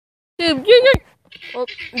Dude, well,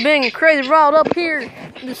 been crazy riled up here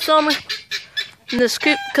this summer in this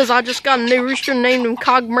coop because I just got a new rooster named him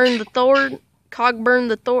Cogbern the Third. Cogbern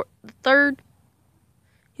the Third.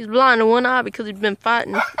 He's blind in one eye because he's been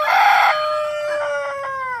fighting,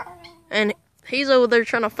 and he's over there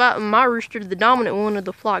trying to fight with my rooster, the dominant one of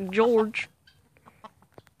the flock, George.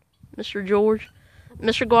 Mr. George.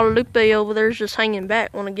 Mr. Guadalupe over there is just hanging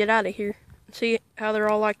back, want to get out of here. See how they're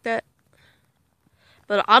all like that?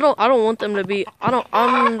 But I don't want them to be. I'm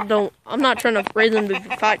not trying to raise them to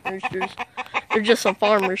be fighting roosters. They're just some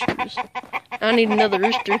farm roosters. I need another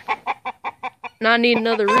rooster. And I need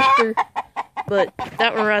another rooster. But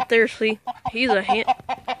that one right there, see, he's a hint.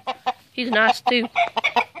 He's nice too.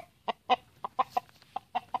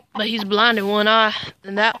 But he's blind in one eye,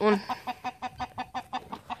 and that one.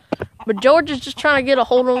 But George is just trying to get a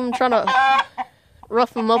hold of him, trying to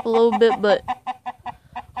rough him up a little bit, but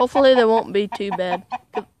hopefully they won't be too bad.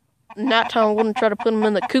 Nighttime, I'm going to try to put them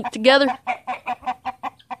in the coop together.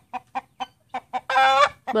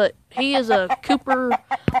 But he is a Cooper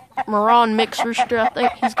Moran mixed rooster, I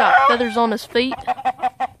think. He's got feathers on his feet.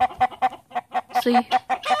 See?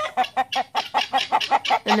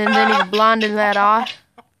 And then he's blind in that eye.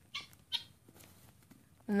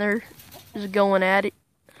 And they're just going at it.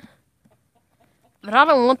 But I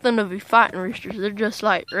don't want them to be fighting roosters. They're just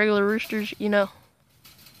like regular roosters, you know.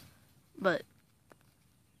 But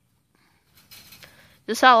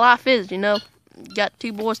this is how life is, you know. Got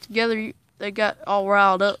two boys together, they got all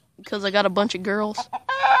riled up because they got a bunch of girls.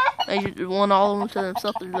 They just want all of them to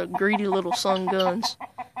themselves. They're the greedy little sun guns.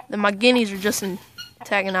 Then my guineas are just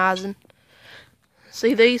antagonizing.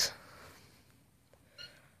 See these?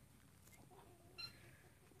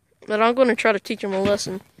 But I'm going to try to teach them a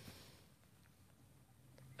lesson.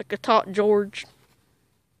 Like I taught George.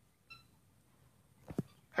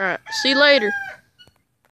 Alright, see you later.